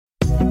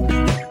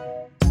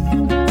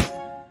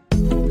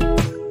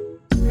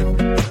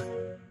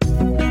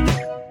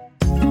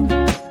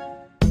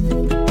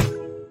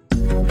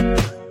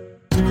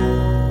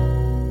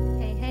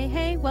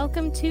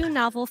Welcome to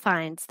Novel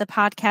Finds, the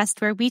podcast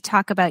where we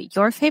talk about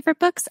your favorite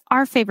books,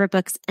 our favorite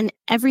books, and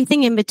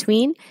everything in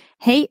between.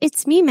 Hey,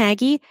 it's me,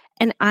 Maggie,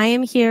 and I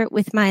am here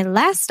with my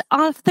last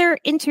author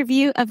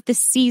interview of the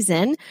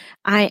season.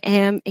 I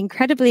am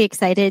incredibly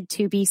excited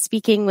to be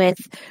speaking with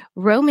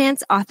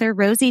romance author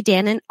Rosie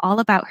Danan all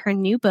about her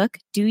new book,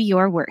 Do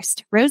Your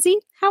Worst. Rosie,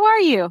 how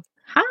are you?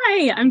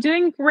 Hi, I'm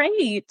doing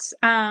great.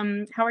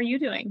 How are you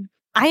doing?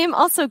 I am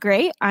also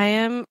great. I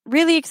am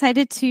really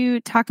excited to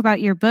talk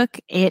about your book.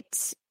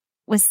 It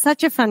was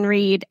such a fun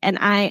read, and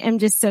I am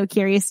just so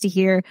curious to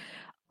hear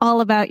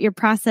all about your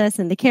process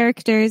and the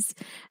characters.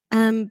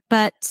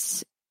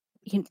 But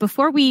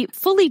before we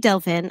fully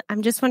delve in,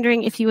 I'm just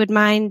wondering if you would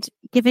mind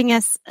giving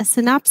us a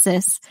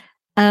synopsis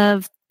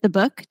of the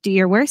book, Do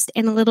Your Worst,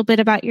 and a little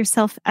bit about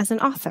yourself as an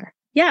author.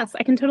 Yes,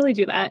 I can totally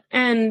do that.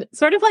 And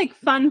sort of like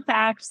fun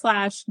fact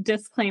 /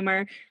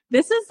 disclaimer,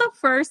 this is the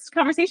first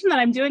conversation that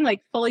I'm doing like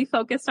fully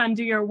focused on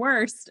Do Your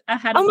Worst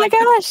ahead of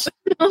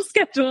the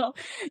schedule.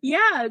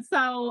 Yeah.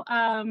 So,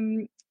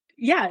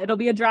 it'll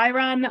be a dry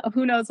run.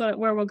 Who knows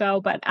where we'll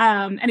go. But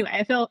anyway,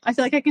 I feel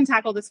like I can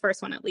tackle this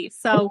first one at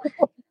least. So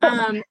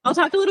I'll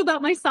talk a little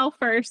about myself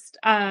first.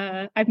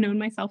 I've known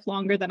myself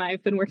longer than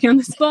I've been working on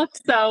this book.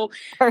 So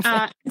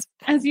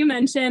as you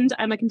mentioned,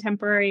 I'm a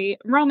contemporary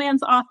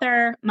romance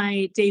author.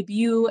 My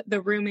debut,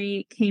 The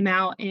Roomie, came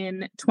out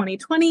in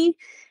 2020.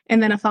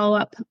 And then a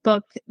follow-up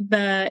book,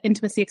 The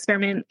Intimacy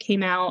Experiment,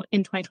 came out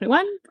in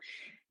 2021.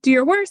 Do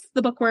Your Worst,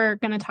 the book we're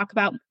going to talk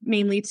about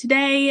mainly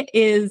today,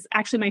 is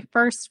actually my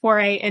first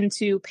foray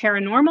into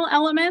paranormal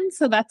elements.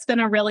 So that's been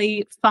a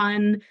really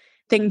fun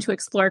thing to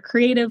explore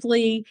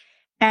creatively.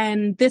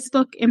 And this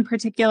book in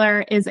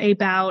particular is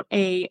about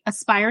a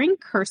aspiring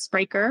curse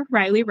breaker,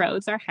 Riley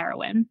Rhodes, our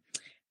heroine,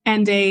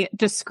 and a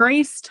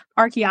disgraced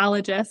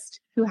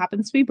archaeologist who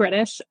happens to be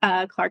British,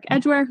 Clark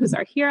Edgware, who's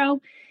our hero.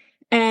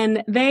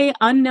 And they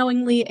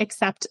unknowingly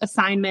accept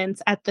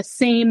assignments at the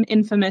same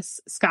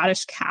infamous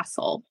Scottish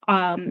castle.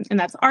 And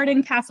that's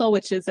Arden Castle,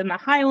 which is in the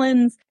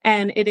Highlands.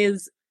 And it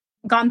is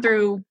gone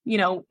through,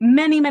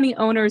 many, many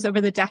owners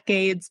over the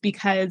decades,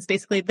 because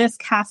basically this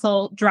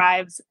castle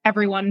drives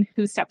everyone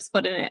who steps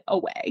foot in it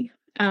away.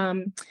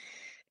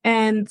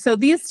 And so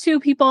these two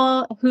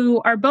people,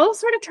 who are both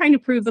sort of trying to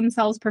prove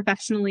themselves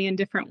professionally in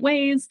different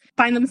ways,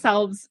 find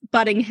themselves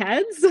butting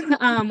heads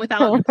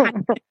without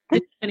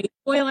any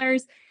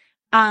spoilers.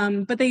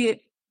 But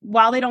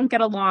while they don't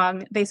get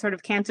along, they sort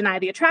of can't deny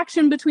the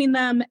attraction between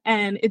them.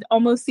 And it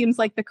almost seems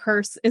like the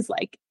curse is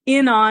like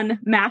in on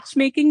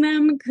matchmaking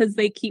them, because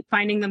they keep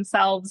finding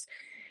themselves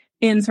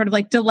in sort of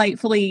like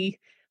delightfully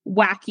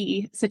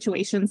wacky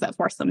situations that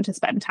force them to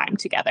spend time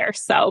together.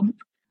 So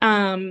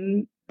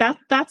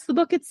that's the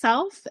book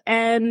itself.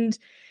 And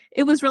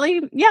it was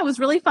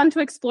really fun to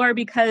explore,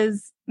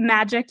 because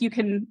magic, you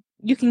can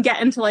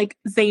get into like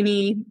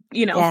zany,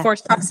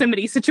 forced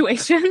proximity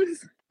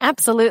situations.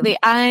 Absolutely.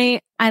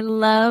 I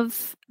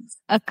love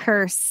a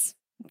curse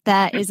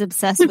that is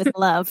obsessed with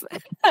love.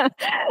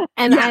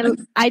 And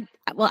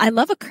I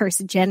love a curse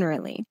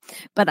generally,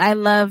 but I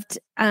loved,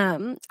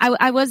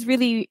 I was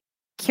really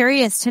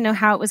curious to know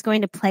how it was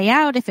going to play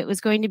out, if it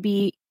was going to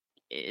be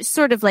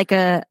sort of like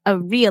a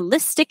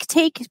realistic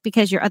take,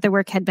 because your other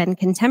work had been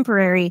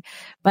contemporary,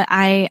 but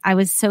I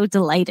was so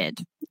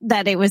delighted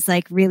that it was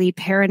like really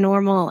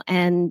paranormal,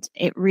 and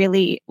it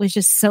really was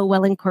just so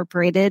well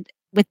incorporated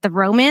with the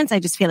romance. I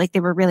just feel like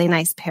there were really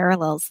nice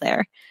parallels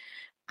there.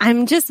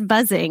 I'm just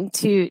buzzing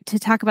to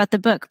talk about the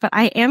book, but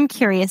I am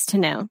curious to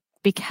know,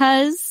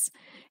 because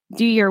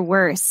Do Your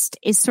Worst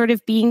is sort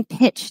of being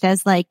pitched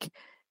as like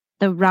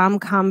the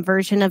rom-com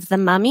version of The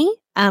Mummy.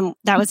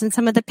 That was in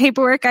some of the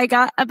paperwork I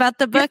got about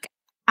the book.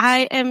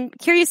 I am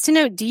curious to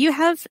know, do you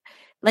have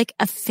like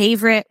a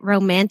favorite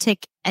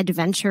romantic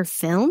adventure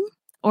film,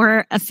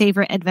 or a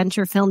favorite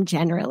adventure film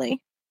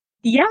generally?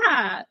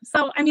 Yeah.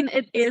 So, I mean,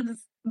 it is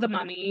The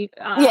Mummy.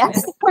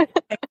 Yes.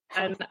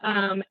 and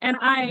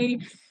I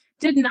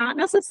did not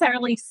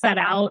necessarily set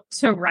out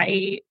to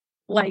write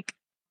like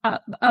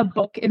a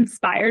book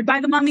inspired by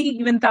The Mummy,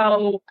 even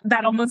though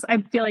that almost,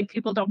 I feel like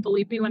people don't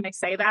believe me when I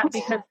say that,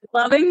 because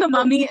loving The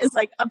Mummy is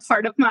like a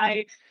part of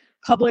my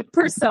public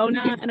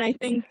persona. And I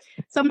think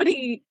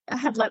somebody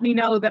had let me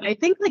know that I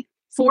think like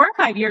 4 or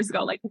 5 years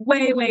ago, like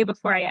way, way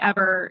before I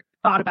ever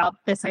thought about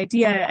this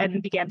idea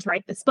and began to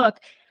write this book,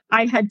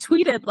 I had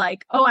tweeted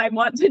like, oh, I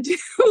want to do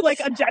like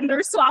a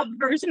gender swap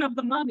version of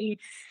The Mummy.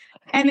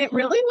 And it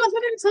really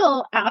wasn't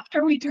until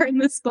after we turned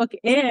this book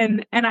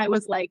in and I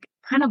was like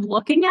kind of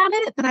looking at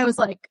it that I was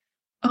like,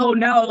 oh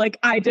no, like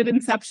I did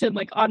Inception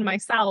like on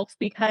myself.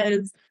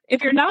 Because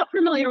if you're not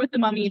familiar with The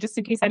Mummy, just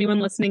in case anyone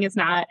listening is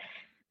not,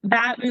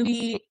 that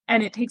movie,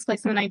 and it takes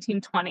place in the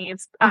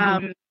 1920s,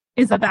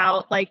 is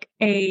about like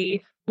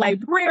a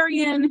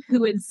librarian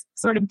who is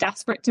sort of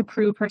desperate to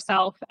prove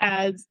herself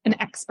as an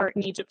expert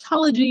in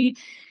Egyptology,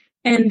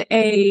 and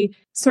a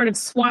sort of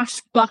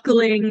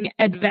swashbuckling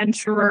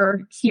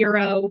adventurer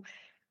hero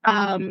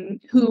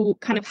who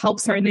kind of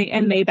helps her,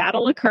 and they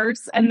battle a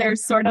curse. And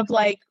there's sort of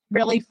like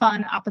really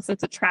fun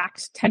opposites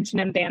attract tension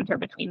and banter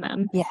between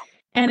them. Yeah.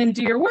 And in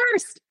Do Your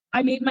Worst,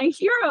 I made my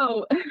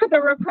hero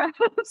the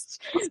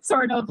repressed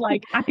sort of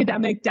like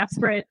academic,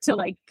 desperate to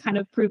like kind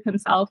of prove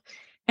himself.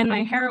 And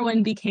my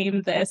heroine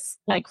became this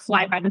like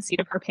fly by the seat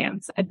of her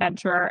pants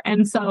adventurer.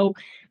 And so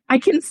I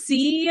can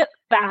see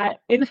that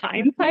in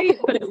hindsight,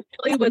 but it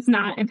really was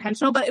not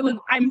intentional. But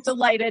I'm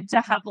delighted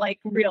to have like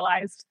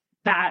realized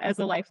that as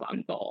a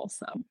lifelong goal.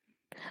 So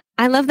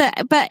I love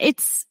that. But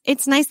it's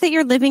nice that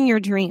you're living your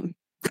dream.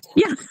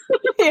 Yeah.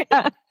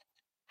 Yeah.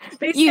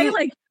 They say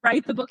like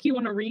write the book you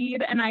want to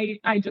read, and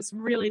I just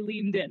really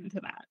leaned into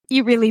that.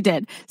 You really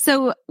did.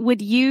 So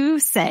would you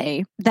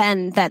say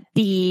then that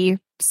the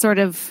sort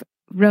of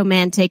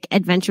romantic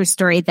adventure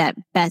story that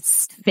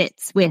best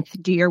fits with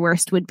Do Your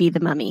Worst would be The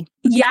Mummy?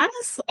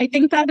 Yes, I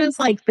think that is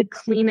like the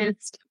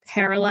cleanest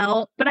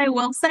parallel. But I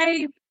will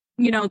say,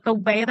 you know, the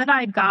way that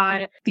I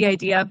got the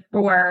idea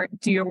for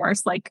Do Your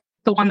Worst, like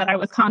the one that I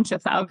was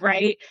conscious of,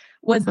 right,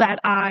 was that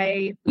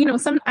I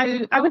was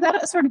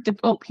at a sort of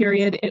difficult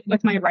period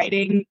with my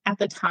writing at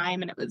the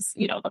time. And it was,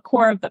 you know, the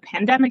core of the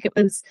pandemic. It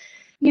was,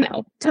 you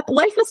know,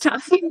 life was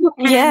tough.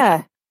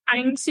 Yeah.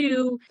 Trying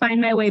to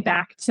find my way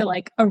back to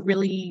like a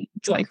really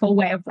joyful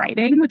way of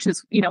writing, which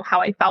is, you know,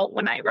 how I felt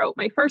when I wrote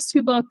my first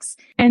two books.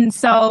 And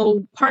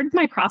so part of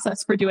my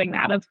process for doing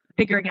that, of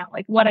figuring out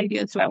like what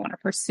ideas do I want to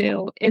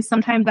pursue, is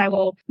sometimes I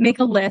will make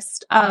a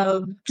list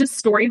of just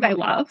stories I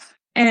love.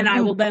 And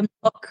I will then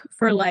look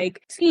for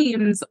like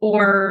themes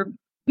or,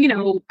 you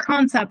know,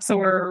 concepts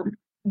or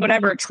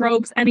whatever,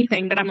 tropes,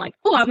 anything that I'm like,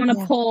 oh, I want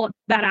to pull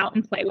that out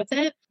and play with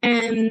it.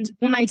 And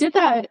when I did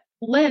that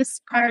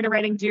list prior to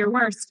writing Do Your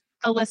Worst,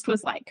 the list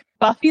was like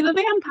Buffy the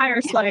Vampire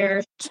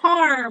Slayer,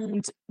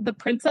 Charmed, The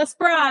Princess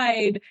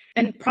Bride,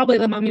 and probably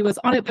The Mummy was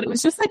on it. But it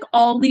was just like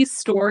all these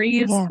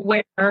stories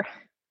where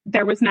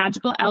there was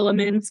magical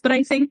elements. But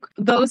I think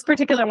those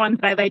particular ones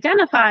that I've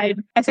identified,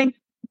 I think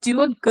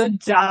do a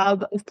good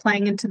job of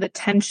playing into the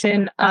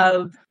tension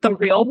of the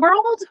real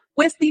world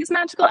with these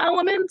magical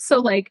elements. So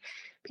like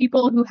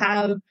people who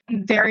have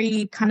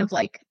very kind of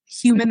like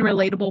human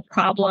relatable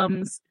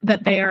problems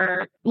that they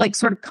are like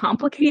sort of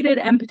complicated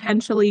and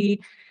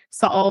potentially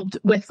solved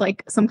with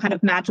like some kind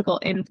of magical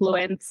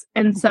influence.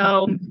 And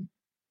so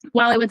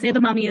while I would say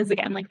The Mummy is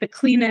again like the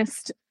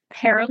cleanest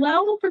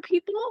parallel for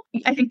people,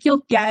 I think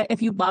you'll get,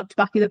 if you loved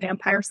Buffy the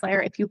Vampire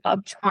Slayer, if you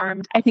love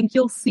Charmed, I think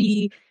you'll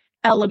see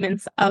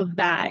elements of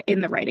that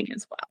in the writing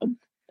as well.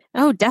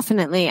 Oh,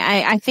 definitely.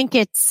 I think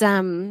it's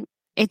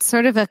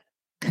sort of a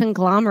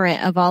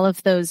conglomerate of all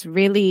of those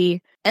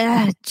really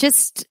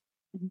just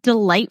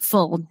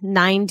delightful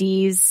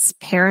 90s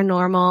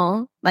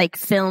paranormal like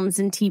films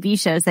and TV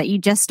shows that you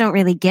just don't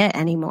really get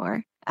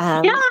anymore.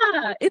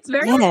 It's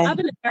very like, of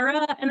an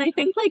era, and I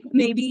think like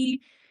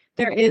maybe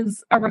there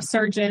is a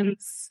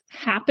resurgence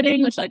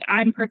happening, which like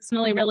I'm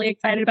personally really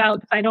excited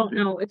about. I don't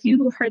know if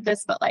you heard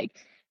this, but like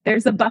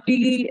there's a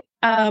Buffy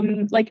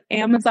like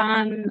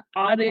Amazon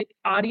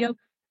Audible.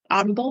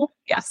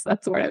 Yes,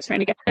 that's the word I was trying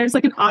to get. There's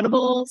like an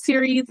Audible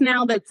series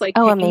now that's like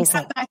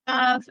amazing. Back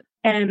up.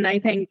 And I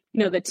think,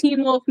 you know, the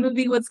Teen Wolf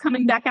movie was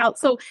coming back out.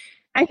 So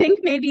I think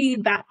maybe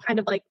that kind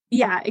of like,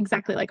 yeah,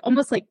 exactly. Like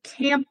almost like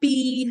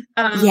campy,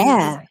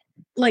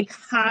 like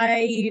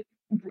high,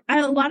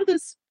 a lot of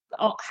this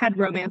all had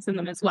romance in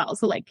them as well.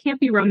 So like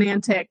campy,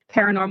 romantic,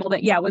 paranormal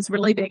that, was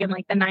really big in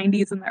like the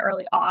 90s and the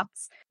early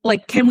aughts.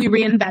 Like, can we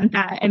reinvent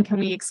that? And can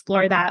we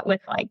explore that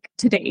with like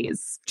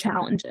today's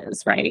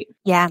challenges, right?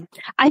 Yeah.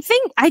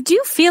 I do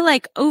feel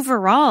like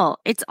overall,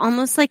 it's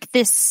almost like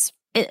this,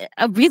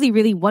 a really,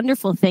 really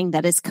wonderful thing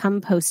that has come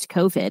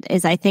post-COVID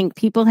is I think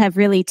people have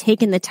really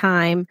taken the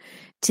time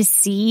to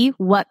see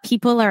what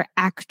people are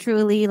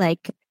actually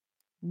like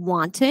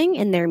wanting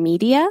in their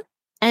media.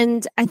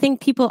 And I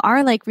think people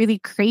are like really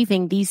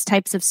craving these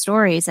types of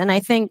stories. And I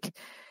think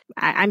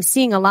I'm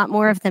seeing a lot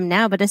more of them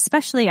now, but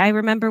especially I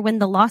remember when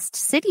The Lost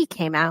City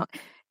came out,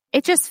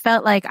 it just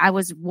felt like I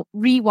was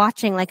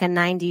rewatching like a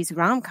 90s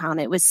rom-com.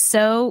 It was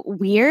so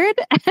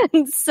weird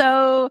and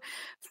so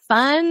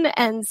fun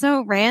and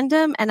so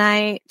random. And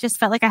I just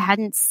felt like I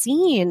hadn't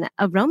seen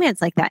a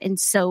romance like that in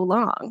so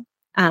long.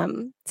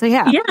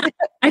 Yeah,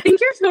 I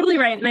think you're totally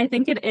right. And I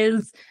think it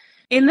is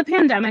in the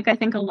pandemic. I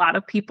think a lot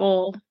of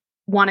people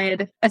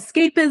wanted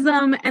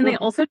escapism and they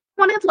also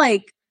wanted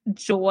like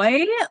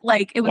joy.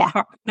 Like it was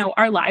hard. You know,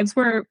 our lives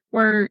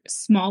were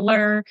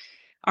smaller.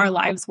 Our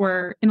lives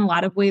were in a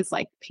lot of ways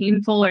like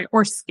painful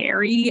or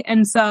scary.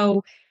 And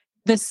so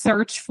the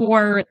search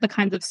for the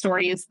kinds of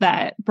stories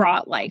that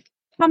brought like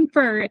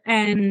comfort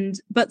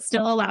but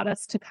still allowed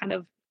us to kind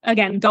of,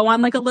 again, go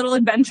on like a little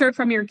adventure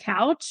from your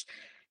couch.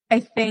 I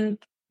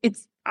think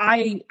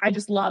I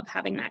just love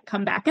having that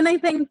come back. And I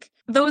think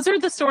those are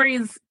the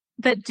stories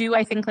that do,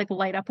 I think, like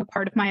light up a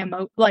part of my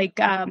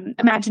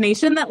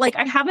imagination that like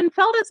I haven't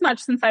felt as much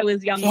since I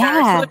was younger.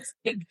 So it's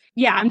like,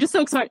 I'm just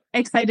so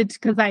excited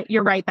because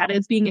you're right, that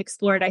is being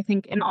explored, I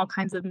think, in all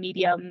kinds of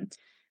medium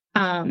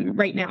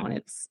right now,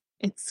 and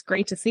it's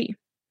great to see.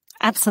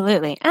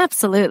 Absolutely.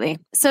 Absolutely.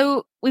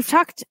 So we've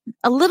talked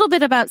a little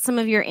bit about some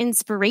of your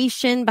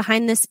inspiration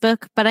behind this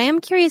book, but I am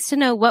curious to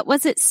know, what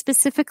was it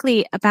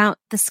specifically about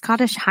the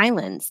Scottish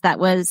Highlands that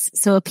was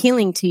so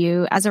appealing to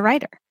you as a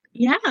writer?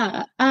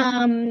 Yeah.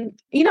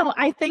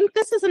 I think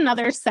this is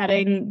another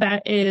setting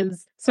that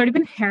is sort of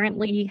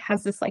inherently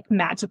has this like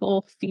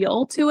magical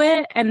feel to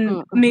it.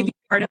 And maybe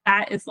part of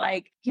that is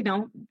like,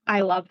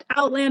 I loved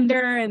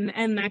Outlander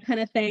and that kind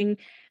of thing.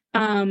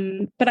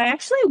 But I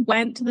actually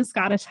went to the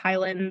Scottish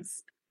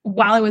Highlands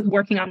while I was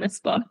working on this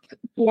book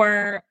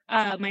for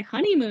my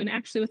honeymoon,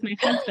 actually, with my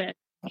husband.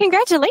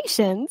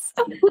 Congratulations.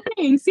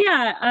 Thanks.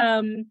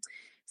 Yeah.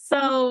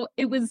 So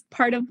it was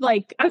part of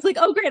like, I was like,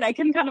 oh, great, I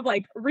can kind of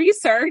like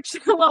research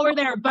while we're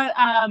there. But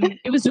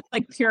it was just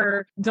like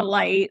pure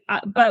delight.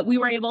 But we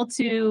were able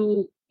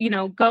to,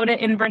 go to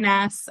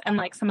Inverness and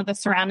like some of the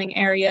surrounding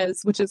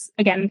areas, which is,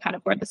 again, kind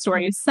of where the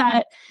story is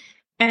set,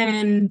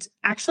 and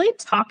actually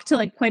talk to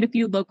like quite a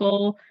few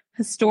local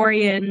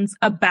historians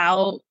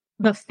about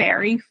the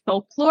fairy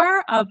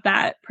folklore of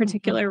that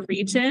particular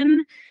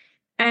region.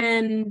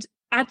 And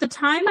at the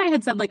time I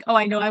had said like, oh,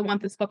 I know I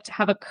want this book to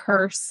have a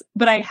curse,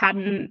 but I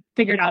hadn't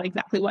figured out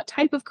exactly what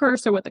type of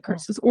curse or what the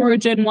curse's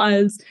origin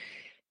was.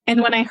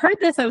 And when I heard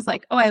this, I was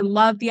like, oh, I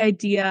love the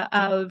idea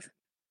of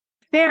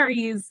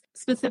fairies,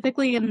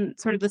 specifically in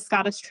sort of the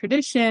Scottish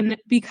tradition,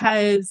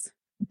 because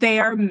they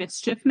are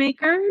mischief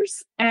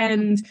makers.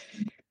 And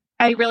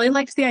I really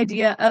liked the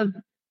idea of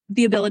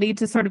the ability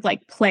to sort of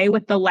like play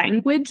with the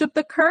language of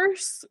the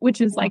curse,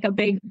 which is like a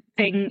big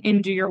thing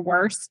in Do Your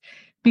Worst,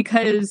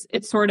 because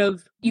it's sort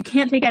of, you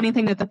can't take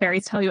anything that the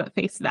fairies tell you at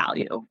face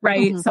value,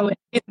 right? So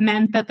it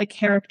meant that the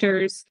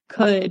characters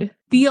could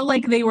feel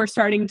like they were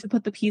starting to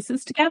put the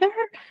pieces together,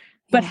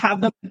 but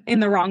have them in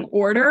the wrong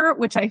order,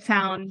 which I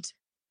found,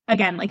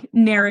 again, like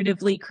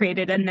narratively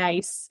created a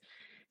nice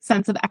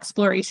sense of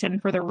exploration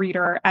for the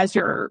reader as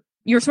you're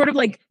sort of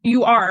like,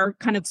 you are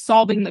kind of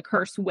solving the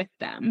curse with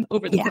them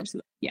over the course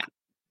of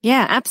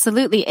Yeah,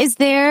 absolutely. Is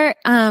there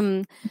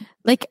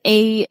like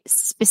a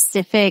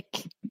specific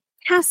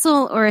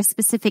castle or a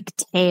specific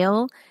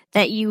tale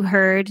that you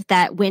heard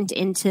that went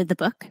into the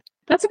book?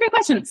 That's a great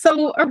question.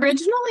 So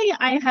originally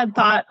I had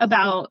thought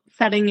about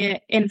setting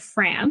it in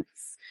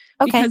France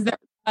because there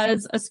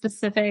was a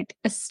specific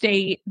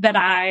estate that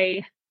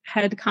I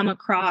had come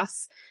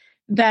across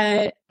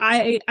that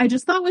I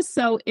just thought was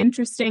so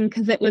interesting,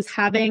 because it was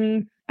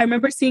having, I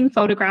remember seeing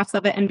photographs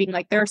of it and being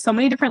like, there are so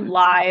many different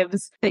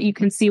lives that you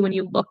can see when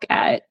you look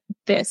at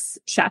this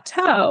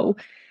chateau,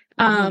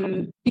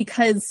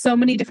 because so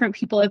many different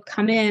people have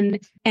come in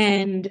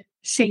and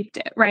shaped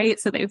it, right?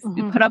 So they've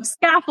put up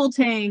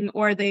scaffolding,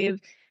 or they've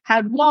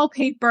had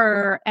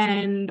wallpaper,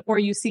 or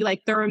you see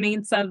like the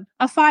remains of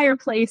a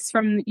fireplace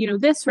from,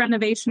 this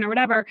renovation or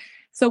whatever.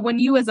 So when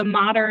you as a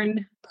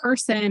modern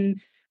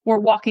person were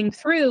walking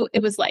through,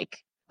 it was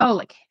like, oh,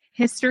 like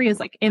history is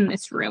like in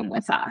this room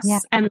with us. Yeah.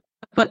 And the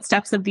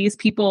footsteps of these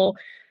people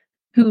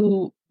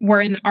who were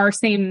in our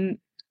same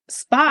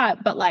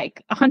spot, but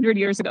like 100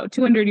 years ago,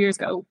 200 years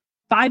ago,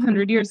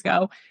 500 years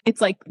ago,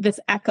 it's like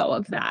this echo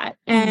of that.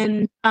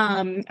 And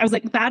I was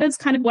like, that is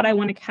kind of what I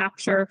want to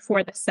capture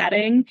for the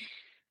setting.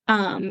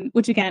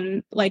 Which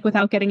again, like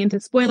without getting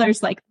into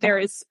spoilers, like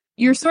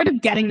you're sort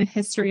of getting the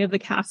history of the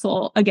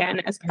castle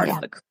again as part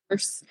of the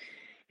curse.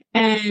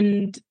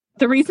 And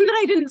the reason that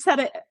I didn't set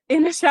it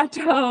in a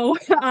chateau,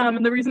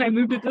 and the reason I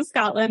moved it to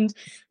Scotland,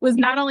 was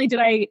not only did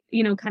I,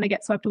 kind of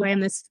get swept away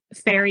in this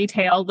fairy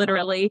tale,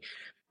 literally,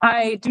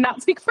 I do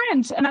not speak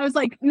French. And I was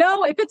like,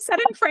 no, if it's set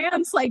in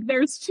France, like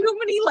there's too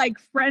many like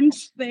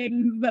French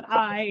things that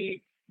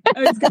it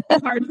was going to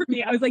be hard for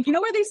me. I was like,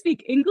 where they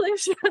speak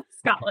English?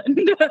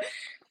 Scotland.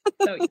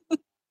 So,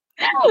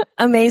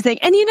 amazing.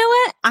 And you know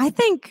what? I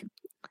think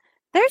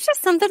there's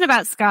just something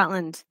about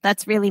Scotland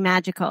that's really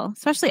magical,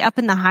 especially up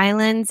in the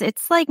Highlands.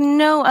 It's like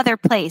no other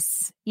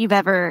place you've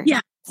ever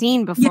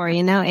seen before,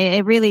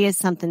 it really is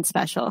something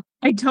special.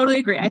 I totally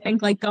agree. I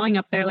think like going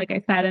up there, like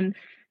I said, and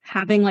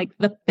having like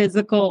the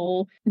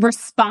physical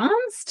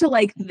response to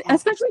like,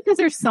 especially because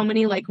there's so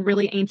many like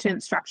really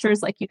ancient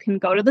structures, like you can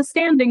go to the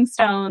standing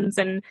stones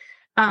and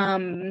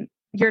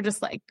you're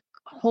just like,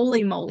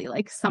 holy moly,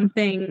 like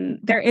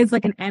there is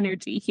like an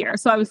energy here.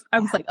 So I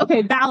was like,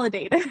 okay,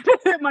 validated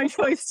my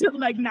choice to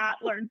like not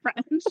learn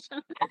French.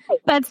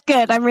 That's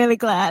good. I'm really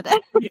glad.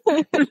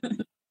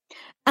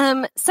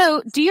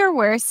 So Do Your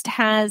Worst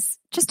has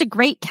just a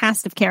great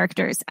cast of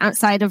characters.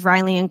 Outside of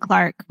Riley and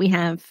Clark, we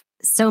have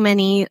so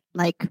many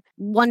like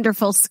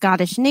wonderful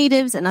Scottish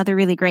natives and other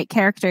really great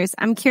characters.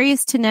 I'm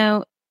curious to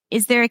know,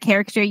 is there a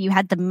character you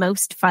had the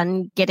most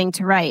fun getting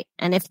to write?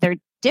 And if they're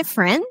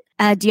different,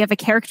 do you have a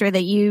character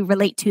that you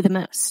relate to the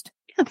most?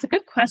 Yeah, that's a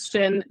good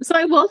question. So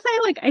I will say,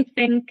 like, I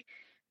think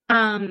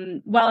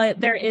while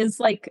there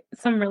is like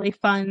some really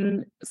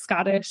fun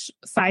Scottish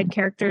side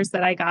characters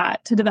that I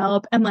got to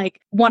develop, and like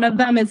one of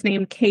them is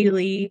named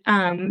Kaylee,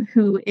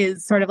 who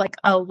is sort of like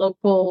a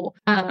local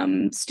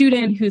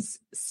student who's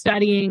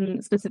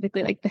studying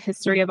specifically like the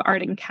history of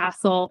Arden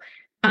Castle.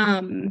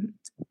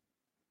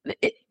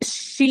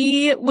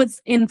 she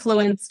was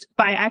influenced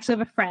by, I actually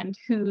have a friend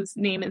whose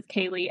name is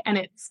Kaylee, and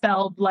it's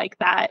spelled like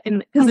that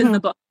because in the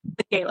book,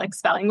 the Gaelic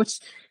spelling, which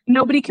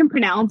nobody can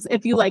pronounce.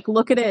 If you like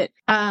look at it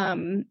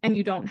and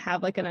you don't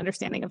have like an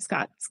understanding of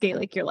Scots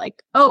Gaelic, you're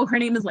like, oh, her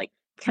name is like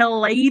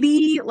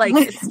Kelady. Like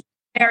it's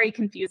very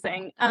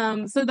confusing.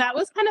 So that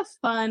was kind of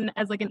fun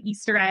as like an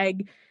Easter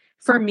egg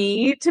for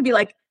me to be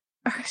like,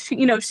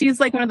 you know, she's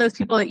like one of those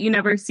people that you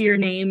never see her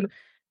name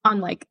on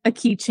like a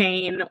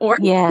keychain or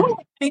like,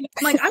 I'm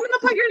gonna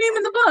put your name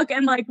in the book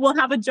and like we'll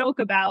have a joke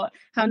about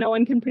how no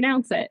one can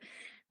pronounce it.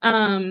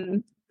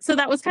 So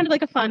that was kind of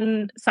like a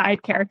fun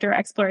side character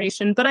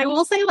exploration. But I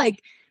will say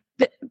like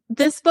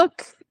this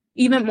book,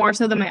 even more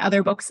so than my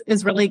other books,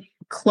 is really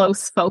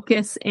close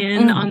focus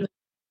in on the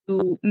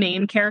two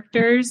main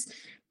characters,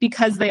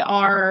 because they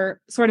are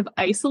sort of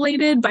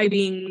isolated by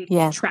being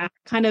trapped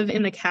kind of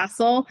in the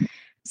castle.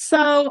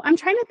 So I'm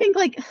trying to think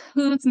like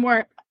who's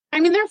more, I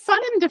mean, they're fun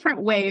in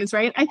different ways,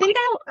 right?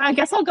 I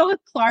guess I'll go with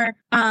Clark,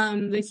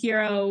 the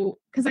hero,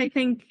 because I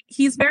think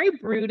he's very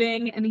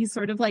brooding and he's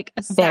sort of like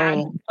a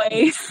sad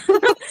boy.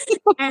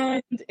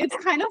 And it's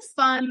kind of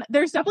fun.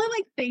 There's definitely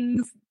like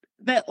things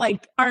that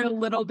like are a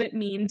little bit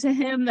mean to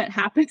him that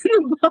happen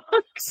in the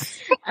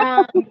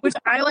book, which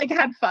I like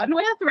had fun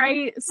with,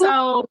 right?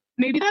 So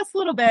maybe that's a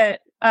little bit,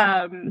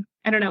 I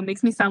don't know,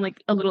 makes me sound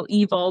like a little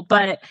evil,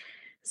 but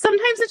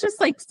sometimes it's just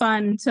like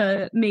fun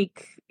to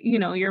make, you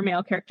know, your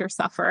male character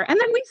suffer. And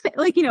then we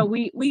like, you know,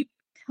 we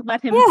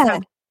let him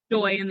have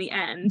joy in the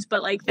end,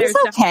 but like there's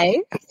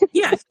okay.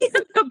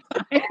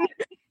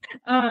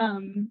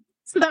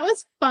 So that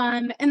was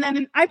fun. And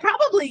then I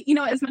probably, you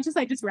know, as much as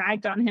I just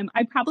ragged on him,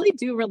 I probably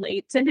do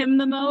relate to him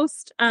the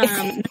most,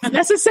 not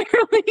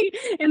necessarily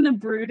in the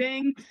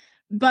brooding,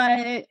 but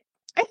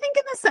I think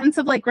in the sense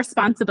of like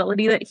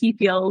responsibility that he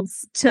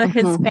feels to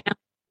his family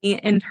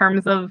in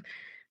terms of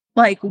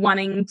like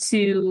wanting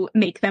to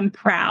make them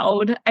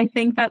proud. I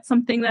think that's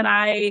something that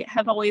I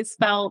have always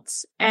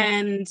felt.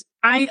 And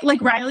I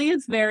like Riley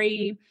is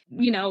very,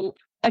 you know,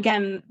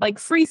 again, like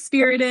free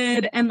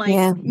spirited and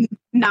like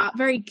not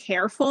very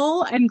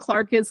careful. And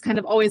Clark is kind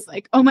of always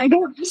like, oh my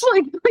gosh,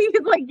 like please,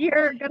 like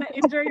you're going to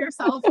injure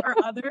yourself or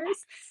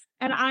others.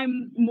 And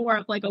I'm more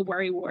of like a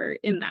worrywart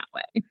in that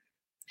way.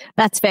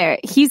 That's fair.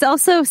 He's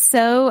also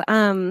so,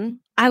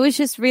 I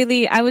was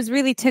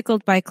really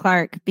tickled by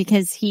Clark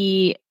because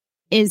he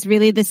is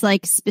really this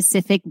like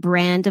specific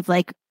brand of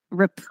like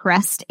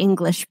repressed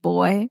English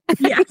boy.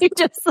 Yeah.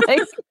 Just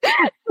like,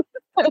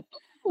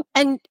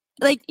 and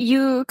like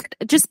you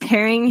just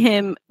pairing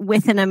him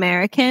with an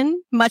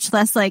American, much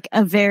less like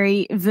a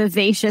very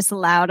vivacious,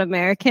 loud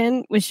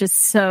American, was just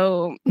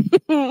so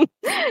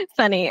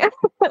funny.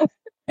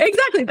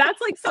 Exactly.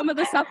 That's like some of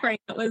the suffering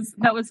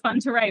that was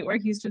fun to write, where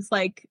he's just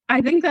like,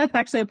 I think that's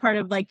actually a part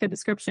of like the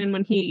description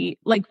when he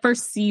like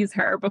first sees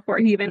her before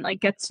he even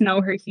like gets to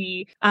know her.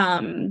 He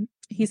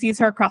sees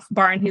her across the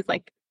bar and he's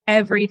like,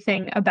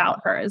 everything about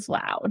her is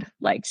loud.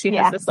 Like she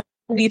has this like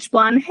bleach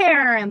blonde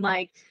hair and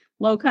like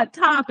low cut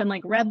top and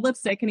like red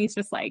lipstick. And he's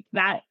just like,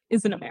 that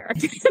is an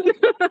American.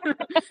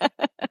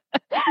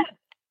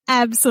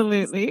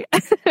 Absolutely.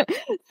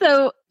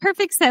 So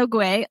perfect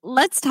segue.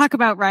 Let's talk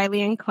about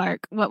Riley and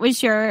Clark. What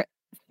was your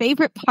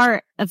favorite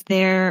part of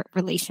their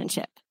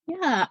relationship?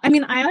 Yeah, I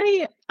mean,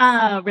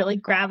 I really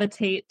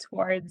gravitate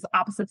towards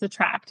opposites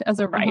attract as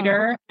a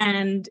writer,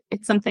 and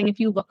it's something, if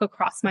you look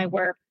across my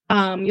work,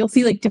 you'll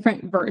see like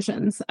different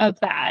versions of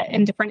that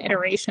and different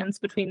iterations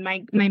between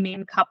my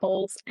main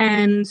couples.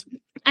 And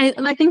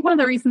I think one of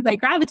the reasons I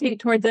gravitate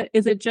towards it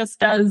is it just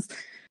does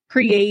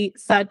create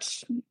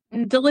such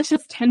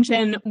delicious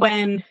tension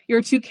when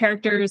your two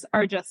characters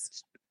are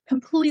just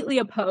completely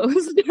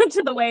opposed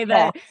to the way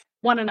that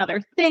one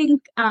another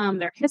think.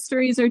 Their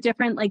histories are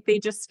different. Like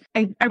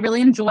I really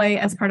enjoy,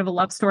 as part of a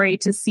love story,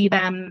 to see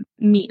them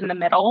meet in the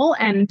middle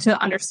and to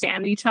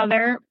understand each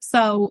other.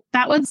 So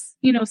that was,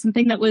 you know,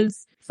 something that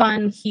was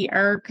fun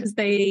here, because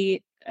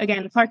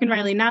again, Clark and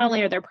Riley, not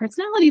only are their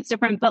personalities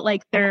different, but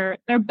like their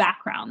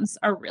backgrounds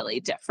are really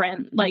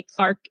different. Like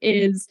Clark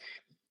is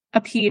a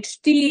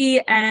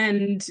PhD,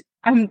 and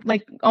I'm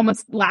like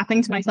almost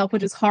laughing to myself,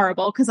 which is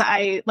horrible, because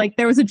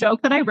there was a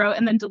joke that I wrote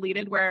and then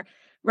deleted where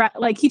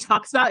like he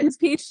talks about his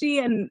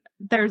PhD and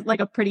there's like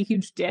a pretty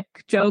huge dick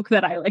joke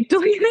that I like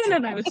deleted,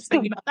 and I was just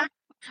thinking about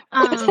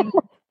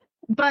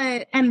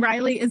that. And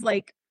Riley is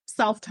like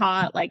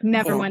self-taught, like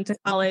never went to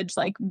college,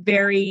 like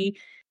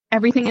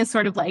everything is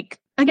sort of like,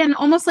 again,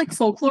 almost like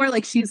folklore.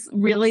 Like she's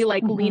really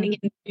like leaning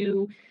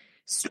into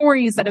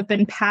stories that have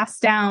been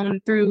passed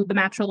down through the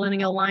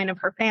matrilineal line of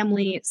her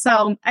family.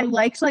 So I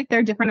liked like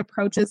their different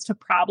approaches to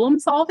problem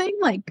solving.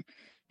 Like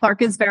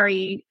Clark is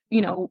very,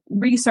 you know,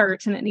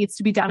 research, and it needs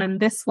to be done in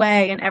this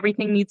way, and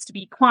everything needs to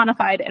be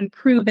quantified and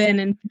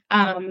proven.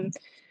 And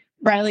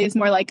Riley is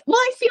more like, well,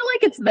 I feel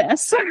like it's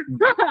this.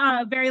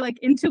 Very like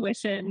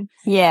intuition.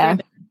 Yeah.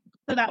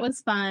 So that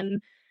was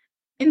fun.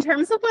 In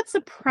terms of what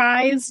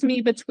surprised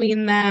me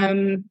between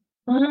them,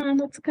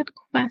 that's a good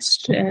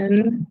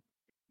question.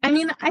 I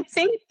mean, I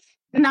think,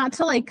 not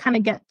to like kind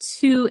of get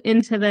too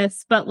into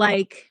this, but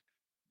like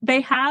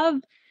they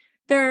find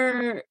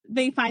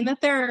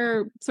that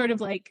their sort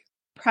of like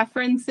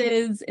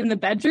preferences in the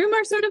bedroom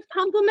are sort of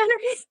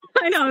complementary.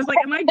 I know, I was like,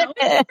 am I going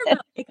there? But,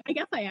 like, I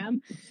guess I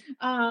am,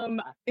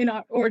 in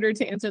order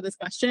to answer this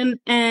question.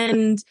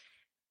 And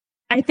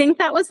I think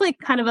that was like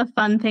kind of a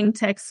fun thing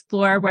to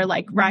explore, where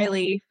like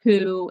Riley,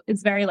 who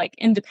is very like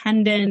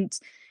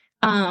independent,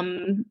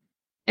 and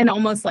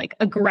almost like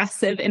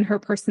aggressive in her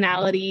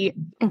personality,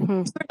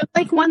 sort of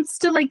like wants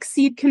to like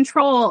cede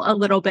control a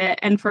little bit,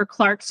 and for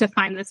Clark to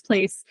find this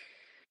place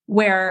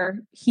where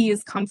he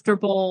is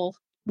comfortable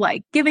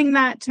like giving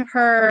that to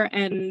her,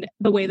 and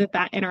the way that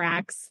that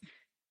interacts.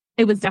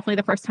 It was definitely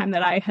the first time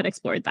that I had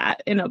explored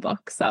that in a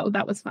book, so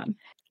that was fun.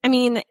 I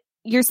mean,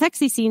 your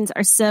sexy scenes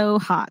are so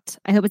hot.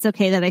 I hope it's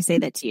okay that I say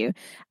that to you.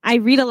 I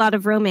read a lot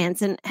of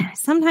romance, and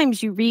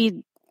sometimes you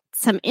read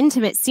some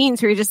intimate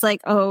scenes where you're just like,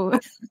 oh,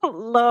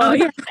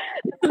 Lord.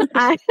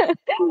 Oh, yeah.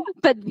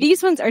 But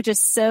these ones are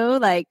just so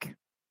like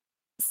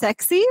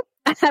sexy.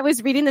 I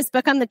was reading this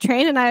book on the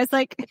train, and I was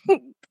like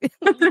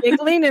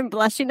giggling and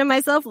blushing to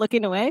myself,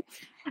 looking away.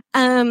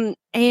 And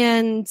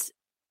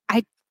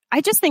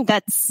I just think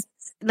that's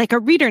like, a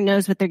reader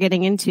knows what they're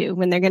getting into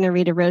when they're going to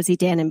read a Rosie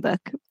Danan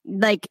book.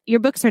 Like, your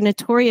books are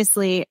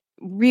notoriously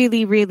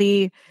really,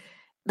 really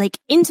like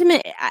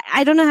intimate.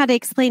 I don't know how to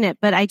explain it,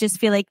 but I just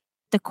feel like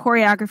the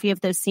choreography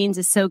of those scenes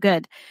is so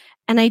good.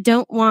 And I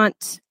don't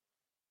want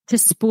to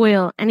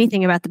spoil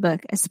anything about the book,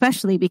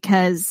 especially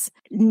because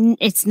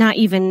it's not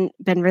even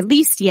been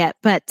released yet.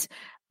 But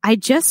I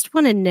just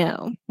want to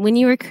know, when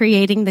you were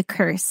creating the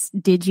curse,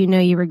 did you know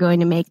you were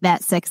going to make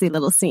that sexy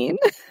little scene?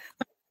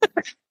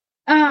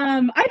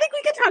 I think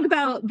we could talk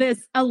about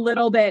this a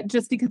little bit,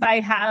 just because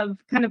I have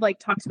kind of like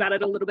talked about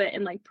it a little bit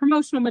in like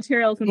promotional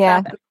materials and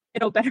stuff, and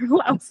it'll better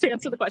allow us to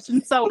answer the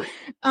question. So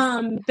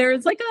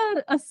there's like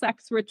a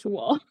sex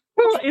ritual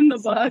in the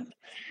book,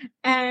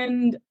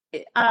 and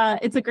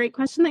it's a great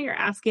question that you're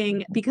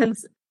asking,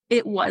 because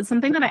it was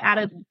something that I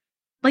added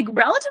like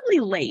relatively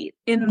late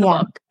in the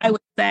book, I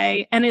would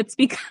say. And it's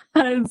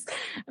because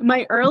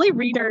my early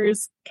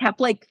readers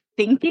kept like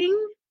thinking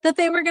that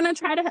they were gonna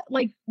try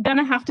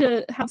to have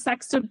to have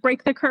sex to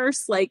break the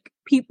curse. Like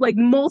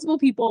multiple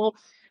people,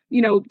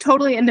 you know,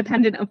 totally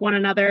independent of one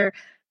another,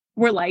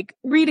 were like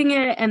reading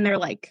it, and they're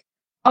like,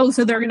 oh,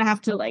 so they're gonna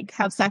have to like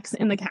have sex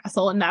in the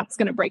castle, and that's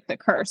gonna break the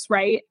curse,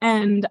 right?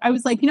 And I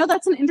was like, you know,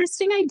 that's an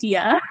interesting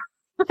idea.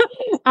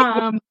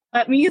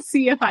 Let me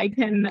see if I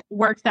can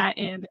work that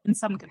in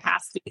some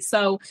capacity.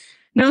 So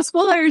no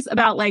spoilers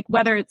about like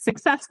whether it's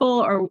successful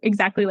or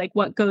exactly like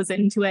what goes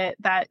into it.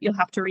 That you'll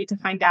have to read to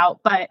find out.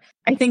 But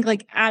I think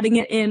like adding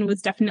it in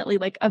was definitely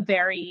like a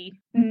very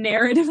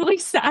narratively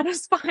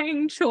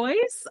satisfying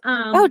choice.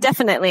 Oh,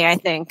 definitely, I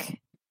think.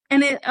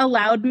 And it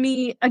allowed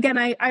me, again,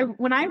 I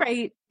when I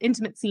write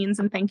intimate scenes,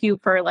 and thank you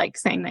for like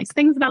saying nice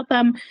things about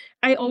them,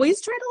 I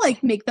always try to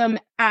like make them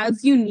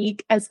as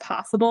unique as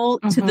possible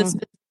to the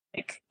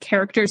specific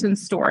characters and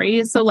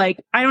stories. So like,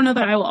 I don't know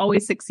that I will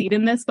always succeed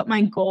in this, but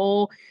my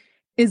goal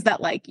is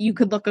that like you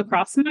could look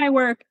across my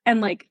work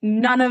and like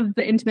none of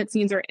the intimate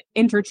scenes are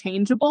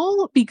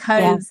interchangeable,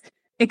 because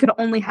it could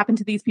only happen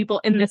to these people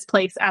in this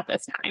place at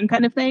this time,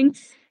 kind of thing.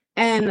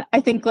 And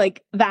I think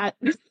like that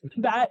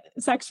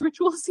sex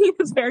ritual scene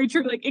is very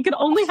true. Like, it could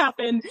only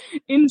happen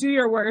in Do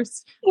Your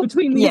Worst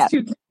between these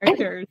two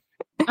characters.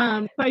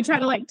 So I try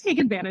to like take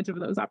advantage of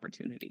those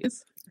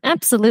opportunities.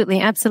 Absolutely.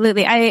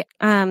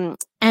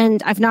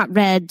 And I've not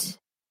read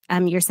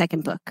your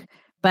second book,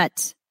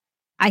 but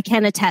I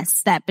can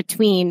attest that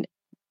between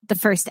the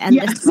first and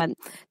this one,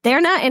 they're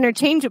not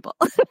interchangeable.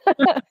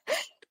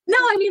 No,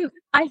 I mean,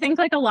 I think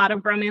like a lot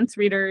of romance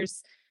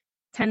readers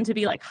tend to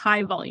be like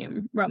high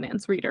volume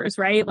romance readers,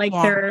 right? Like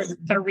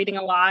they're reading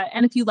a lot.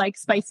 And if you like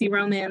spicy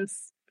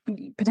romance,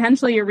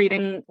 potentially you're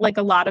reading like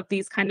a lot of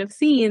these kind of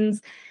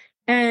scenes.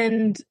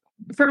 And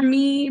for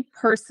me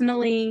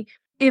personally,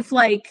 if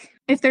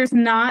there's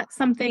not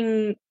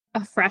something,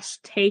 a fresh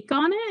take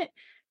on it,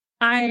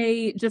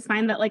 I just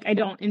find that like I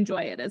don't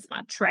enjoy it as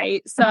much,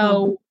 right?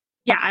 So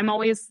I'm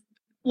always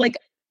like,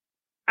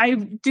 I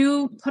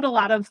do put a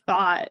lot of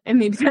thought, and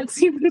maybe that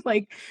seems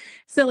like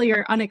silly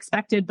or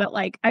unexpected, but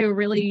like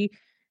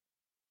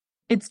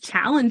it's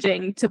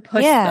challenging to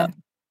push them.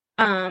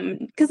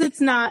 Because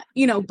it's not,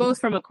 you know, both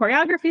from a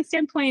choreography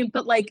standpoint,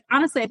 but like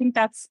honestly, I think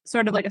that's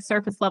sort of like a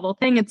surface level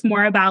thing. It's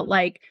more about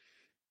like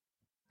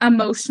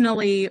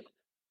emotionally,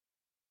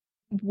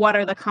 what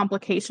are the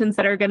complications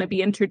that are going to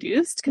be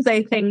introduced? Because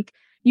I think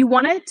you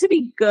want it to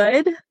be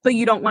good, but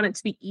you don't want it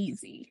to be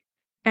easy.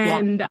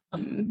 And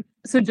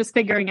so just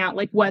figuring out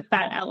like what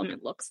that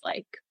element looks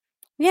like.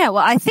 Yeah,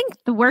 well, I think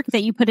the work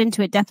that you put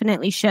into it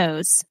definitely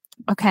shows.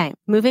 Okay,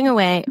 moving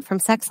away from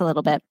sex a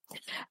little bit.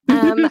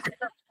 I'm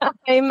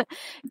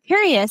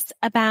curious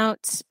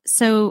about,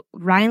 so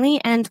Riley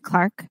and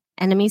Clark,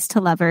 enemies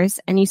to lovers,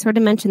 and you sort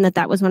of mentioned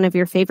that was one of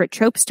your favorite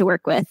tropes to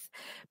work with.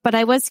 But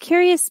I was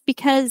curious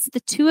because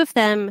the two of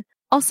them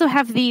also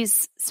have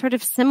these sort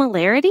of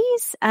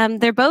similarities.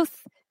 They're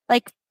both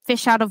like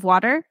fish out of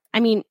water. I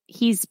mean,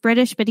 he's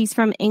British, but he's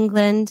from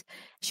England.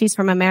 She's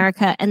from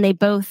America. And they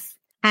both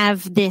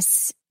have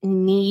this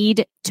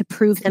need to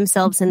prove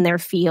themselves in their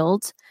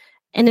field,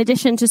 in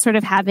addition to sort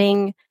of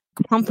having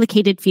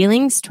complicated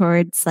feelings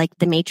towards like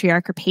the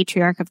matriarch or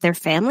patriarch of their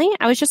family.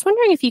 I was just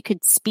wondering if you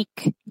could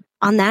speak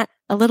on that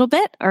a little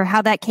bit, or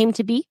how that came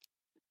to be.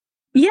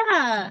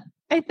 Yeah,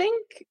 I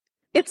think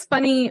it's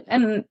funny,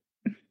 and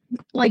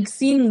like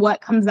seeing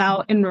what comes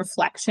out in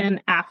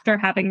reflection after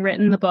having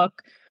written the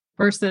book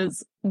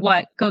versus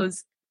what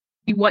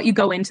you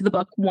go into the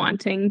book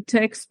wanting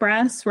to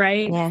express,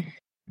 right? Yeah.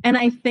 And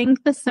I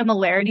think the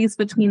similarities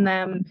between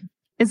them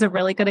is a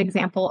really good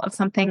example of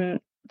something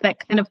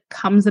that kind of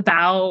comes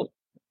about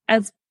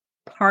as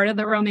part of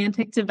the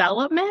romantic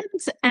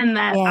development, and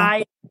that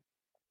I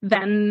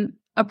then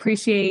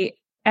appreciate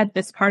at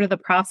this part of the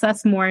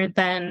process more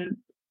than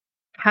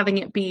having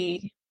it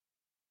be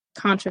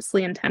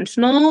consciously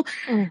intentional.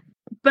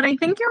 But I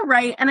think you're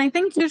right. And I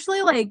think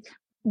usually like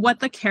what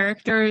the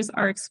characters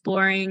are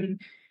exploring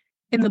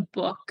in the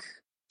book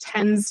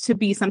tends to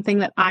be something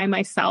that I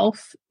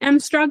myself am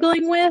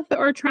struggling with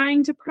or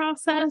trying to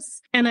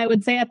process. And I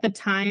would say at the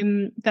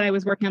time that I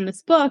was working on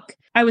this book,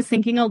 I was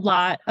thinking a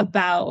lot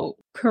about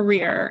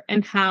career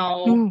and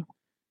how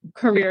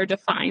career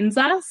defines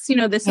us. You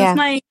know, this is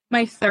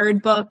my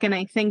third book, and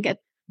I think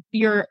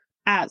you're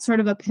at sort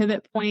of a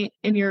pivot point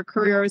in your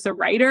career as a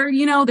writer.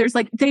 You know, there's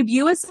like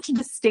debut is such a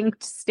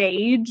distinct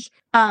stage.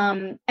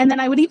 And then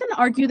I would even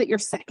argue that your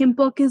second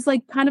book is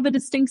like kind of a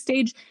distinct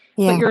stage,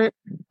 but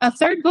a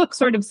third book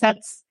sort of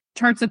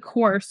charts a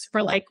course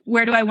for like,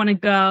 where do I want to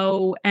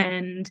go?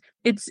 And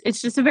it's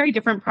just a very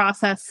different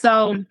process.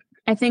 So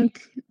I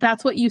think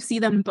that's what you see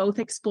them both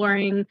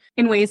exploring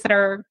in ways that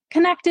are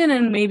connected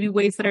and maybe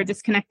ways that are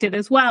disconnected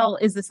as well,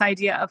 is this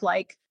idea of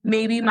like,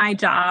 maybe my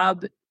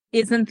job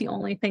isn't the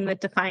only thing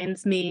that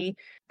defines me.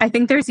 I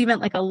think there's even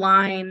like a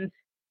line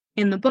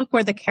in the book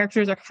where the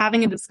characters are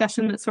having a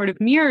discussion that sort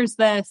of mirrors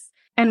this.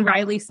 And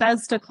Riley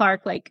says to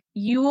Clark, like,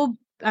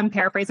 I'm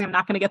paraphrasing, I'm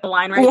not going to get the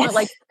line right,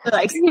 but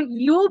like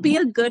you will be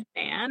a good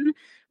man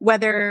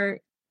whether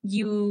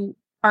you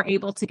are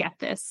able to get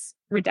this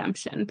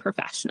redemption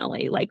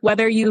professionally. Like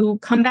whether you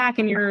come back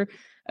and you're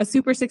a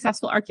super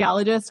successful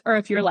archaeologist, or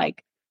if you're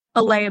like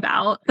a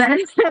layabout that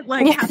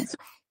like has to,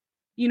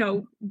 you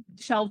know,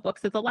 shelve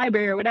books at the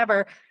library or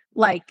whatever,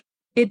 like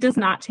it does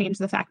not change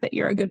the fact that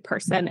you're a good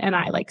person. And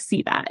I like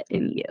see that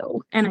in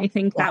you. And I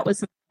think that was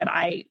something that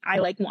I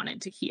like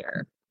wanted to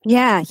hear.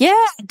 Yeah,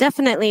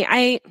 definitely.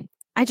 I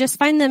just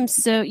find them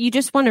so, you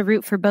just want to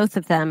root for both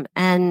of them.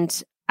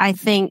 And I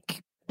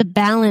think the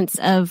balance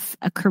of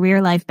a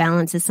career life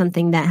balance is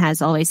something that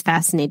has always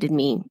fascinated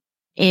me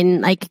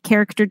in like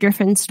character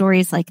driven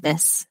stories like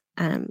this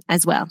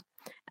as well.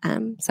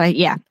 So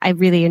I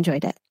really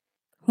enjoyed it.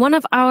 One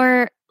of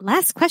our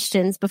last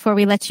questions before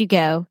we let you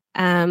go,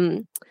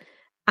 I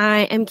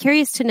am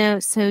curious to know,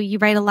 so you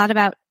write a lot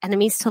about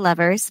enemies to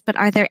lovers, but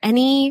are there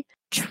any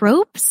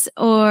tropes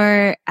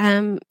or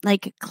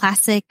like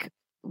classic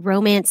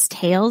romance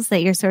tales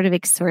that you're sort of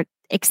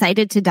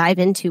excited to dive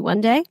into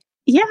one day?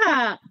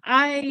 Yeah,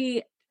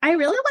 I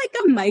really like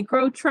a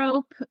micro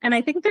trope, and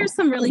I think there's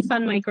some really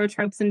fun micro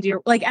tropes in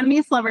like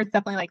enemies to lovers,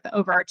 definitely like the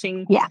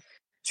overarching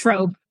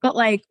trope, but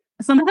like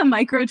some of the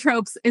micro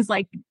tropes is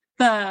like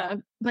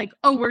the like,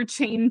 oh, we're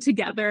chained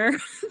together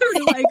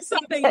or like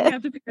something, you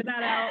have to figure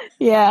that out.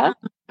 Yeah.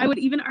 I would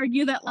even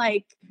argue that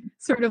like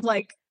sort of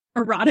like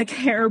erotic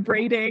hair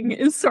braiding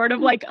is sort of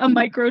like a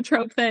micro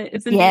trope that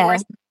is in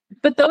yours.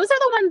 But those are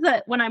the ones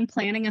that when I'm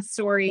planning a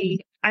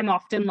story, I'm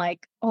often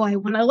like, oh, I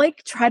want to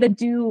like try to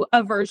do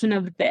a version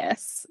of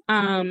this.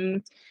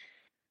 And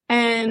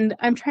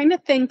I'm trying to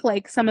think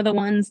like some of the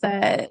ones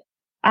that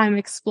I'm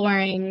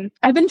exploring.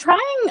 I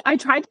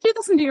tried to do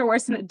this in Do Your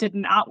Worst and it did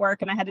not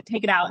work and I had to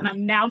take it out. And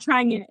I'm now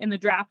trying it in the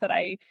draft that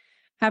I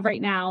have right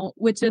now,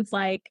 which is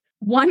like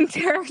one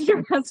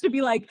character has to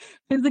be like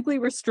physically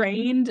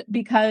restrained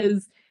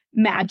because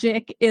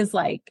magic is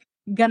like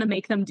gonna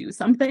make them do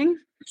something.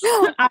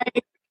 I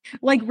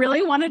like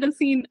really wanted a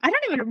scene. I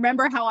don't even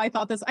remember how I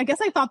thought this. I guess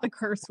I thought the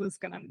curse was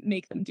gonna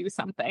make them do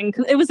something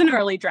because it was an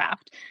early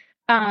draft.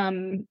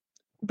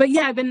 But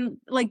yeah, I've been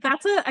like,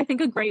 I think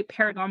a great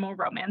paranormal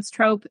romance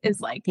trope is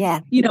like,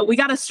 you know, we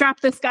got to strap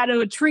this guy to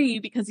a tree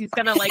because he's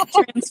going to like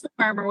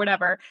transform or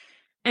whatever.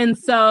 And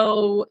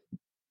so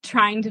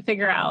trying to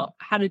figure out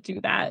how to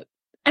do that.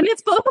 And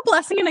it's both a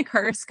blessing and a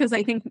curse because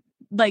I think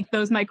like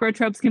those micro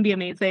tropes can be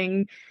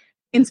amazing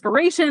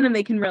inspiration and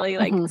they can really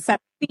like set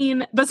the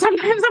scene. But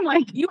sometimes I'm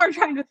like, you are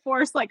trying to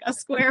force like a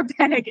square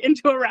peg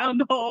into a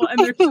round hole and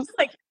there's just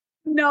like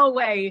no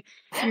way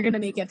you're gonna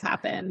make it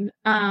happen.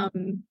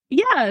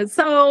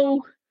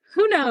 So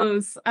who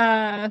knows?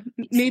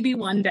 Maybe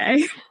one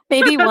day.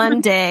 Maybe one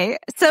day.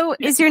 So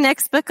is your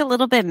next book a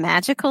little bit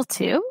magical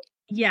too?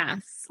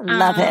 Yes.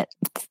 Love it.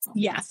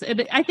 Yes.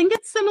 I think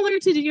it's similar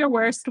to Do Your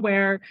Worst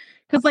where,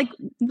 because like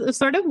the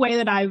sort of way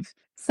that I've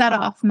set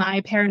off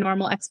my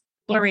paranormal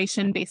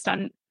exploration based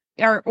on,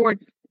 or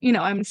you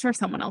know, I'm sure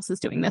someone else is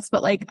doing this,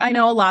 but like I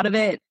know a lot of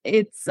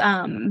it's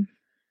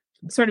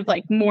sort of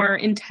like more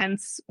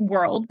intense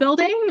world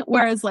building,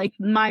 whereas like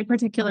my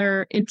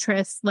particular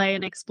interests lay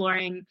in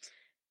exploring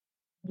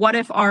what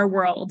if our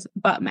world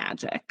but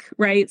magic,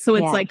 right? So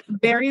it's like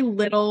very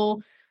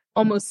little,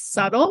 almost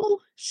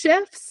subtle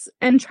shifts,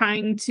 and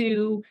trying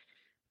to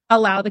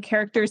allow the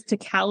characters to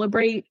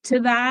calibrate to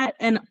that.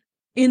 And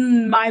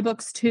in my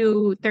books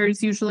too,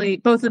 there's usually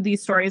both of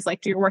these stories, like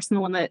Do Your Worst and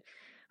the one that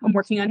I'm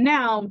working on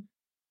now,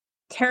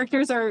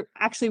 characters are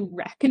actually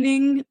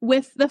reckoning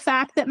with the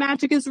fact that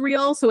magic is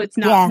real. So it's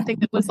not something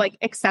that was like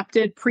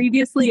accepted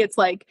previously. It's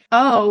like,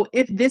 oh,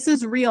 if this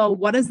is real,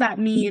 what does that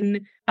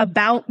mean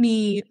about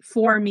me,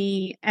 for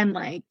me? And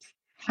like,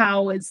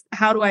 how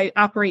do I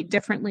operate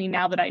differently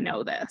now that I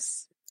know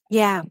this?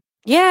 Yeah.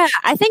 Yeah.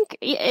 I think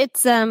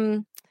it's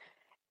a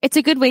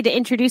good way to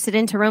introduce it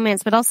into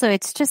romance, but also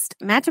it's just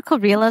magical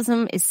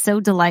realism is so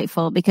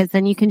delightful because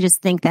then you can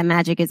just think that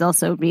magic is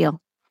also real.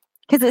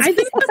 Because I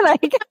think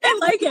like I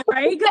like it,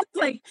 right? Because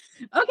it's like,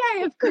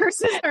 okay, if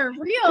curses are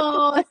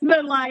real,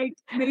 then like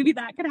maybe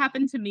that could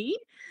happen to me.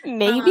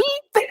 Maybe.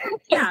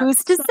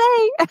 Who's to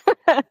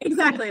say?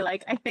 Exactly.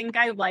 Like I think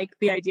I like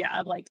the idea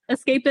of like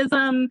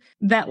escapism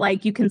that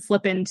like you can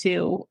slip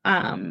into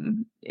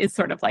is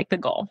sort of like the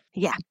goal.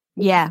 Yeah.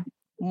 Yeah.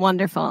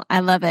 Wonderful. I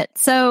love it.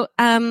 So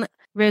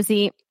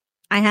Rosie,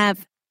 I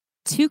have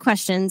 2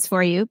 questions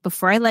for you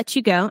before I let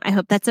you go. I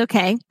hope that's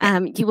okay.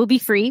 You will be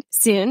free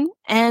soon.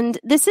 And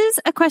this is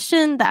a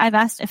question that I've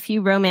asked a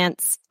few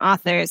romance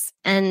authors,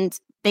 and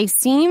they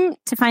seem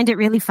to find it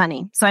really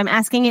funny. So I'm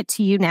asking it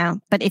to you now,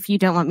 but if you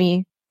don't want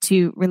me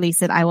to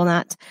release it, I will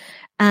not.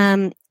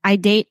 I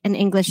date an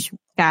English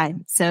guy,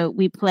 so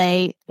we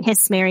play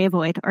Kiss, Marry,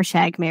 Avoid, or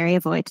Shag, Marry,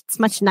 Avoid. It's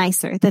much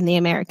nicer than the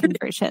American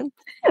version.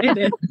 It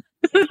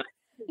is.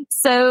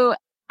 So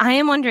I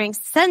am wondering,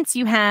 since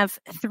you have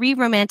 3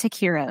 romantic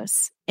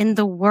heroes in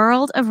the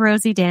world of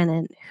Rosie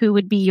Danan, who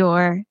would be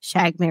your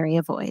Shag, Marry,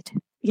 Avoid?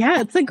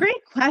 Yeah, it's a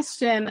great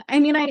question. I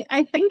mean,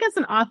 I think as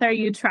an author,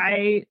 you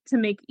try to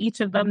make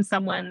each of them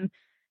someone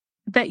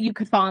that you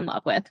could fall in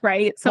love with,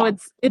 right? So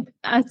it's the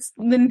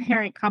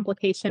inherent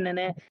complication in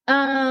it.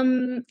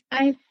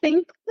 I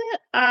think that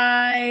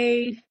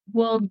I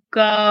will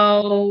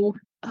go.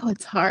 Oh,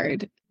 it's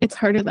hard. It's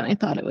harder than I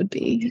thought it would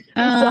be.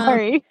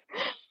 Sorry.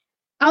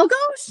 I'll go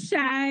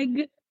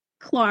Shag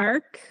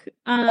Clark.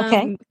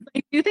 Okay.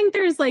 I do think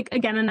there's like,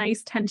 again, a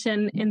nice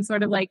tension in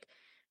sort of like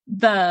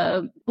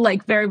the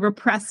like very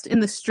repressed in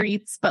the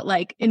streets, but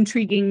like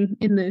intriguing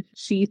in the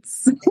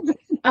sheets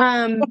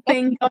thing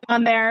going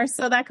on there.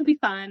 So that could be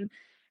fun.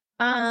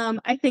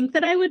 I think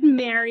that I would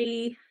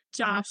marry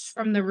Josh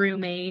from The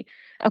Roommate.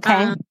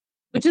 Okay.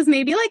 Which is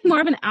maybe like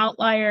more of an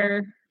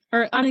outlier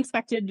or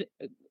unexpected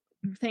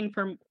thing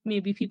for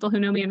maybe people who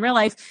know me in real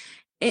life.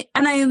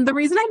 The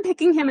reason I'm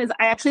picking him is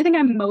I actually think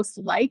I'm most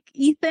like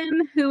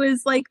Ethan, who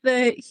is like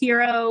the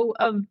hero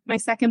of my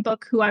second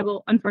book, who I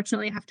will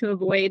unfortunately have to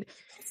avoid.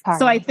 Sorry.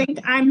 So I think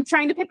I'm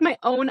trying to pick my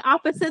own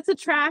opposites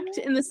attract,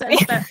 in the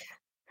sense that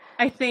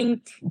I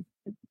think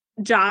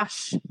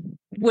Josh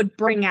would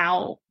bring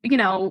out,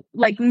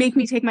 like make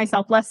me take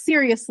myself less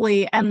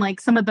seriously. And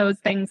like some of those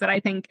things that I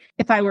think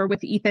if I were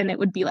with Ethan, it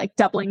would be like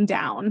doubling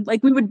down.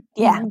 Like we would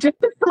just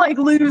like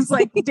lose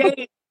like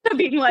days to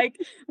being like,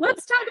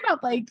 let's talk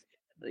about like,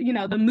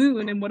 the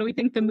moon and what do we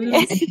think the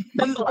moon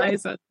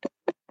symbolizes.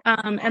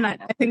 And I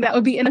think that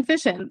would be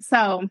inefficient.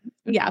 So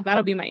yeah,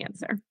 that'll be my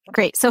answer.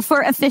 Great. So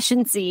for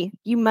efficiency,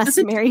 you must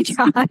marry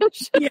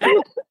Josh. Yeah.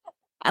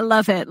 I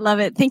love it. Love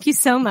it. Thank you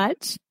so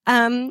much.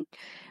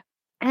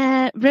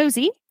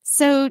 Rosie,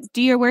 so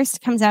Do Your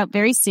Worst comes out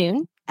very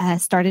soon,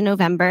 start in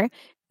November.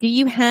 Do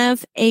you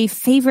have a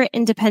favorite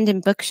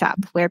independent bookshop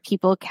where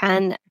people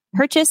can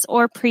purchase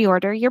or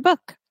pre-order your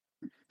book?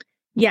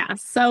 Yeah.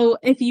 So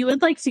if you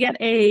would like to get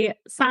a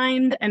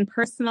signed and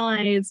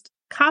personalized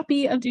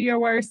copy of Do Your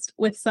Worst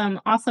with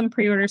some awesome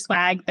pre-order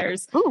swag,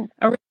 there's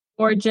a really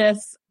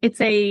gorgeous,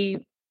 it's a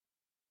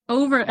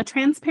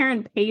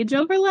transparent page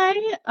overlay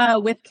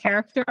with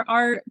character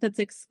art that's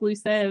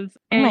exclusive.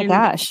 And, oh my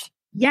gosh.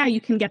 Yeah,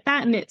 you can get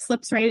that and it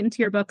slips right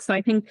into your book. So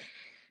I think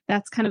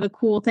that's kind of a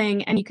cool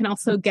thing. And you can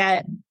also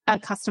get a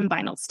custom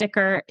vinyl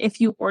sticker if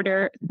you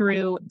order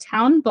through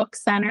Town Book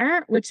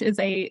Center, which is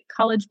a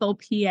Collegeville,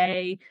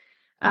 PA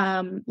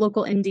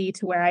local indie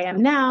to where I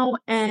am now.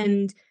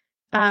 And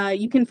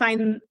you can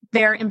find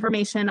their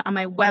information on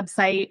my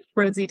website,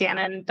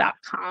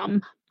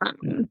 rosiedanan.com.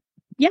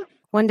 Yeah.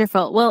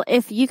 Wonderful. Well,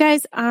 if you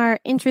guys are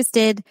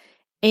interested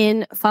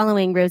in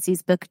following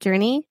Rosie's book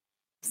journey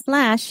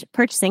 /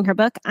 purchasing her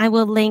book, I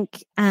will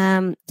link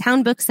Town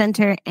Book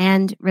Center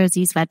and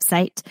Rosie's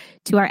website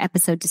to our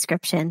episode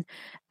description.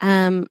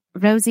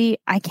 Rosie,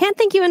 I can't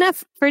thank you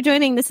enough for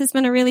joining. This has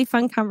been a really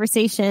fun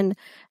conversation.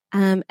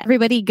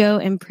 Everybody go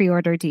and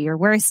pre-order Do Your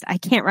Worst. I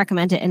can't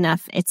recommend it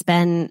enough. It's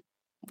been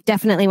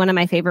definitely one of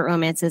my favorite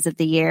romances of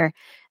the year.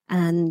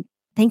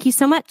 Thank you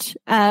so much.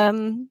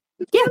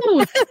 Yeah,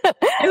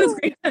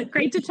 it was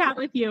great to chat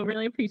with you.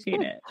 Really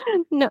appreciate it.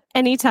 No,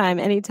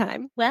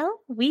 anytime. Well,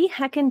 we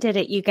heckin' did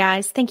it, you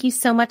guys. Thank you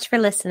so much for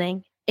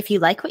listening. If you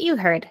like what you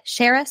heard,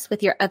 share us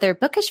with your other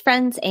bookish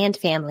friends and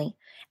family.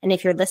 And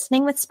if you're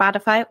listening with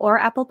Spotify or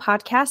Apple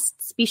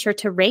Podcasts, be sure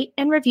to rate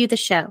and review the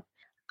show.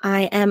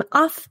 I am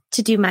off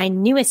to do my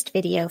newest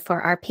video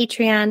for our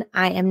Patreon.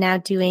 I am now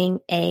doing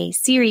a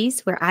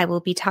series where I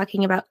will be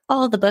talking about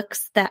all the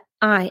books that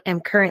I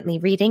am currently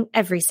reading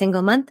every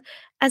single month,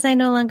 as I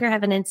no longer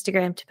have an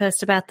Instagram to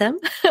post about them.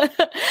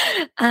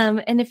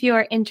 And if you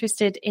are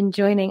interested in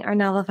joining our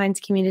Novel Finds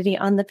community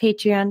on the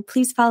Patreon,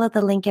 please follow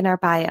the link in our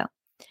bio.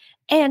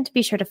 And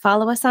be sure to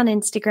follow us on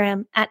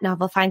Instagram at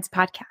Novel Finds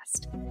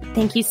Podcast.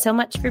 Thank you so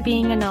much for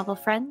being a novel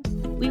friend.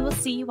 We will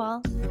see you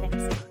all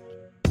next time.